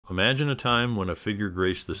imagine a time when a figure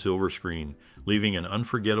graced the silver screen, leaving an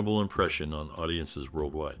unforgettable impression on audiences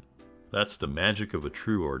worldwide. That's the magic of a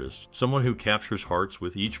true artist, someone who captures hearts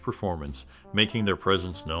with each performance, making their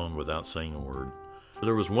presence known without saying a word.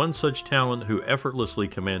 There was one such talent who effortlessly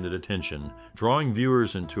commanded attention, drawing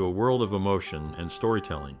viewers into a world of emotion and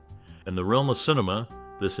storytelling. In the realm of cinema,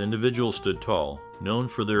 this individual stood tall, known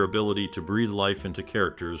for their ability to breathe life into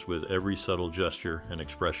characters with every subtle gesture and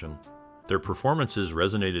expression. Their performances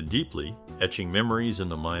resonated deeply, etching memories in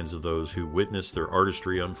the minds of those who witnessed their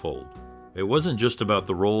artistry unfold. It wasn't just about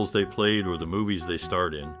the roles they played or the movies they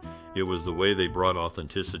starred in, it was the way they brought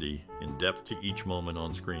authenticity and depth to each moment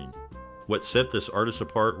on screen. What set this artist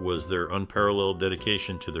apart was their unparalleled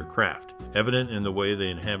dedication to their craft, evident in the way they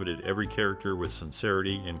inhabited every character with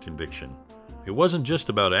sincerity and conviction. It wasn't just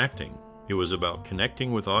about acting, it was about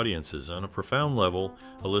connecting with audiences on a profound level,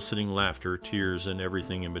 eliciting laughter, tears, and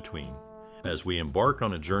everything in between. As we embark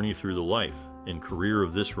on a journey through the life and career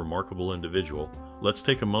of this remarkable individual, let's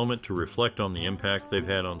take a moment to reflect on the impact they've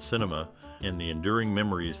had on cinema and the enduring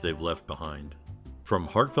memories they've left behind. From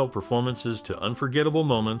heartfelt performances to unforgettable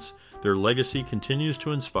moments, their legacy continues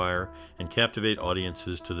to inspire and captivate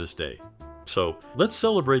audiences to this day. So, let's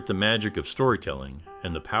celebrate the magic of storytelling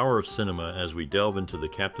and the power of cinema as we delve into the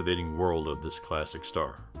captivating world of this classic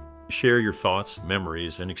star. Share your thoughts,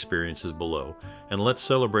 memories, and experiences below, and let's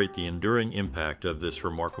celebrate the enduring impact of this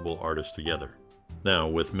remarkable artist together. Now,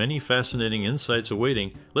 with many fascinating insights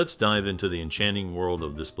awaiting, let's dive into the enchanting world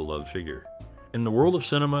of this beloved figure. In the world of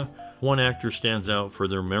cinema, one actor stands out for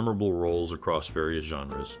their memorable roles across various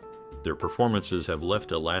genres. Their performances have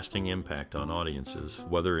left a lasting impact on audiences,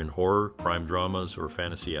 whether in horror, crime dramas, or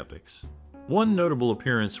fantasy epics. One notable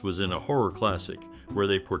appearance was in a horror classic, where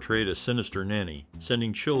they portrayed a sinister nanny,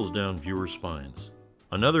 sending chills down viewers' spines.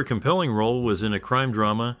 Another compelling role was in a crime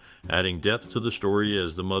drama, adding depth to the story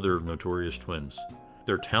as the mother of notorious twins.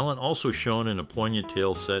 Their talent also shone in a poignant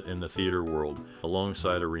tale set in the theater world,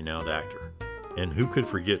 alongside a renowned actor. And who could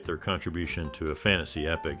forget their contribution to a fantasy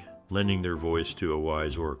epic, lending their voice to a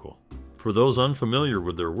wise oracle? For those unfamiliar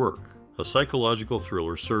with their work, a psychological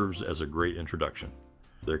thriller serves as a great introduction.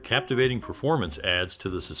 Their captivating performance adds to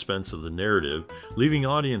the suspense of the narrative, leaving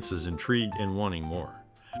audiences intrigued and wanting more.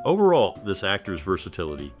 Overall, this actor's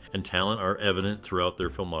versatility and talent are evident throughout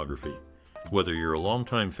their filmography. Whether you're a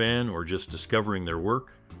longtime fan or just discovering their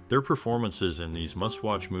work, their performances in these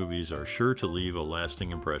must-watch movies are sure to leave a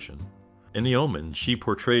lasting impression. In The Omen, she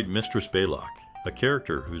portrayed Mistress Baylock, a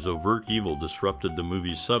character whose overt evil disrupted the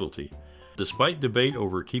movie's subtlety. Despite debate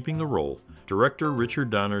over keeping the role, director Richard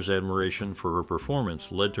Donner's admiration for her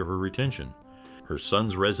performance led to her retention. Her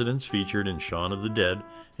son's residence featured in Shaun of the Dead,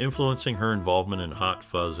 influencing her involvement in Hot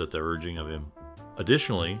Fuzz at the urging of him.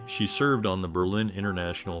 Additionally, she served on the Berlin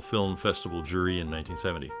International Film Festival jury in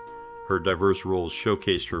 1970. Her diverse roles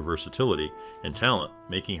showcased her versatility and talent,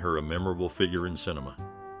 making her a memorable figure in cinema.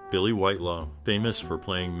 Billie Whitelaw, famous for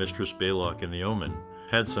playing Mistress Baylock in The Omen,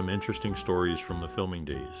 had some interesting stories from the filming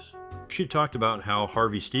days. She talked about how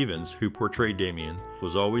Harvey Stevens, who portrayed Damien,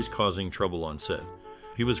 was always causing trouble on set.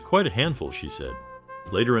 He was quite a handful, she said.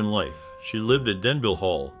 Later in life, she lived at Denbill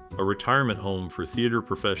Hall, a retirement home for theater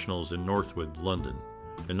professionals in Northwood, London.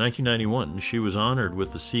 In 1991, she was honored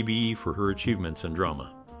with the CBE for her achievements in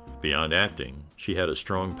drama. Beyond acting, she had a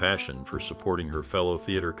strong passion for supporting her fellow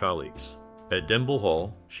theater colleagues. At Denbill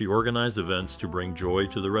Hall, she organized events to bring joy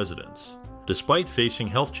to the residents. Despite facing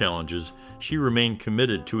health challenges, she remained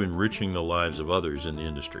committed to enriching the lives of others in the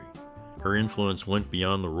industry. Her influence went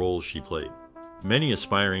beyond the roles she played. Many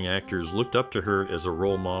aspiring actors looked up to her as a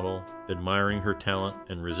role model, admiring her talent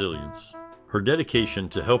and resilience. Her dedication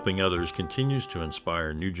to helping others continues to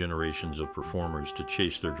inspire new generations of performers to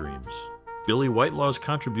chase their dreams. Billie Whitelaw's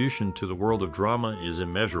contribution to the world of drama is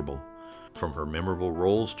immeasurable. From her memorable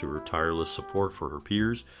roles to her tireless support for her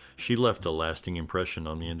peers, she left a lasting impression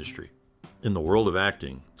on the industry. In the world of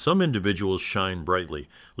acting, some individuals shine brightly,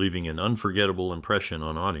 leaving an unforgettable impression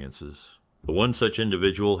on audiences. But one such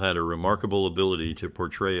individual had a remarkable ability to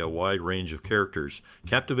portray a wide range of characters,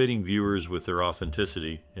 captivating viewers with their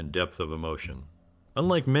authenticity and depth of emotion.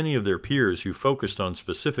 Unlike many of their peers who focused on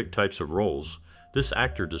specific types of roles, this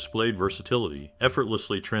actor displayed versatility,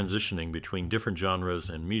 effortlessly transitioning between different genres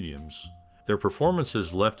and mediums. Their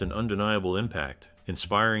performances left an undeniable impact,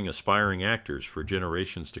 inspiring aspiring actors for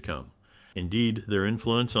generations to come. Indeed, their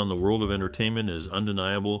influence on the world of entertainment is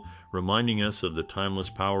undeniable, reminding us of the timeless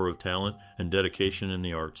power of talent and dedication in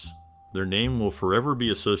the arts. Their name will forever be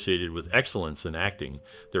associated with excellence in acting,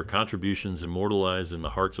 their contributions immortalized in the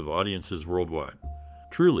hearts of audiences worldwide.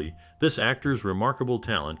 Truly, this actor's remarkable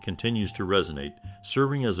talent continues to resonate,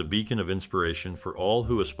 serving as a beacon of inspiration for all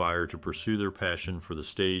who aspire to pursue their passion for the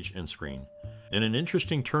stage and screen. In an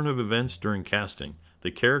interesting turn of events during casting,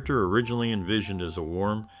 the character originally envisioned as a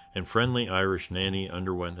warm and friendly Irish nanny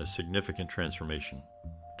underwent a significant transformation.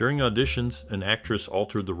 During auditions, an actress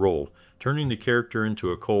altered the role, turning the character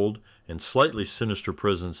into a cold and slightly sinister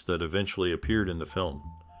presence that eventually appeared in the film.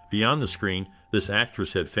 Beyond the screen, this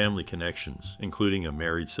actress had family connections, including a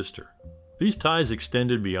married sister. These ties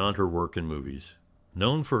extended beyond her work in movies.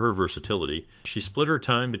 Known for her versatility, she split her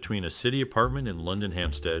time between a city apartment in London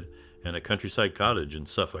Hampstead and a countryside cottage in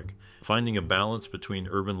Suffolk, finding a balance between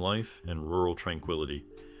urban life and rural tranquility.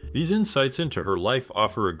 These insights into her life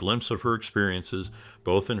offer a glimpse of her experiences,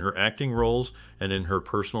 both in her acting roles and in her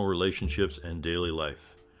personal relationships and daily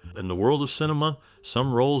life. In the world of cinema,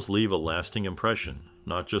 some roles leave a lasting impression,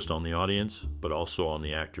 not just on the audience, but also on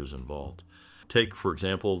the actors involved. Take, for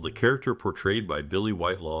example, the character portrayed by Billie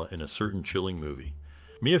Whitelaw in a certain chilling movie.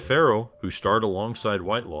 Mia Farrow, who starred alongside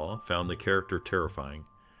Whitelaw, found the character terrifying.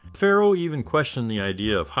 Farrow even questioned the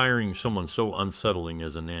idea of hiring someone so unsettling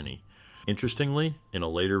as a nanny. Interestingly, in a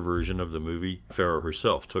later version of the movie, Farrow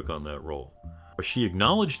herself took on that role. She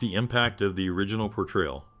acknowledged the impact of the original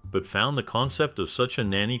portrayal, but found the concept of such a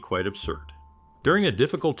nanny quite absurd. During a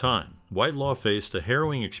difficult time, Whitelaw faced a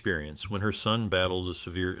harrowing experience when her son battled a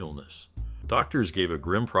severe illness. Doctors gave a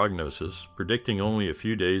grim prognosis, predicting only a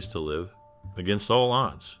few days to live. Against all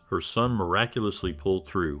odds, her son miraculously pulled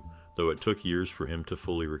through, though it took years for him to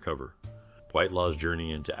fully recover. Whitelaw's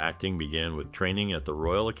journey into acting began with training at the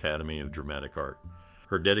Royal Academy of Dramatic Art.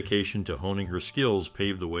 Her dedication to honing her skills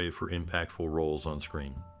paved the way for impactful roles on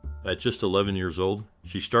screen. At just 11 years old,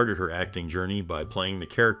 she started her acting journey by playing the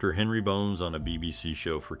character Henry Bones on a BBC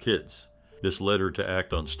show for kids. This led her to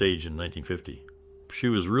act on stage in 1950. She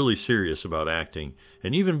was really serious about acting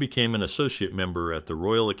and even became an associate member at the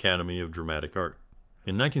Royal Academy of Dramatic Art.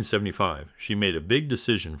 In 1975, she made a big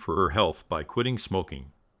decision for her health by quitting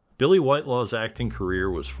smoking. Billie Whitelaw's acting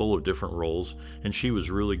career was full of different roles, and she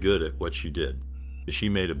was really good at what she did. She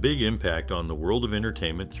made a big impact on the world of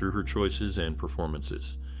entertainment through her choices and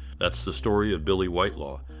performances. That's the story of Billie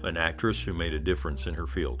Whitelaw, an actress who made a difference in her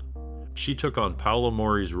field. She took on Paolo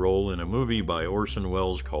Mori's role in a movie by Orson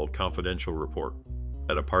Welles called Confidential Report.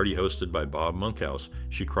 At a party hosted by Bob Monkhouse,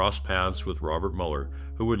 she crossed paths with Robert Mueller,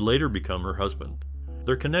 who would later become her husband.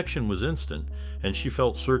 Their connection was instant, and she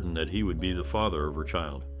felt certain that he would be the father of her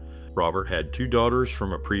child. Robert had 2 daughters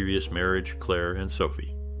from a previous marriage, Claire and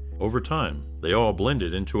Sophie. Over time, they all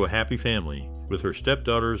blended into a happy family, with her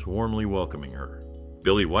stepdaughters warmly welcoming her.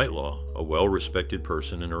 Billie Whitelaw, a well-respected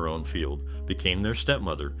person in her own field, became their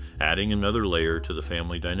stepmother, adding another layer to the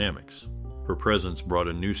family dynamics. Her presence brought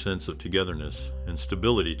a new sense of togetherness and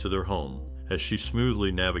stability to their home as she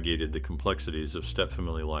smoothly navigated the complexities of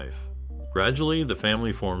stepfamily life. Gradually, the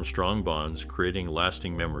family formed strong bonds, creating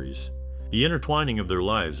lasting memories. The intertwining of their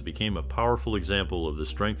lives became a powerful example of the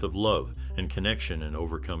strength of love and connection in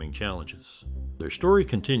overcoming challenges. Their story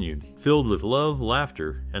continued, filled with love,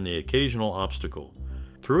 laughter, and the occasional obstacle.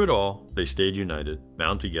 Through it all, they stayed united,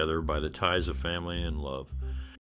 bound together by the ties of family and love.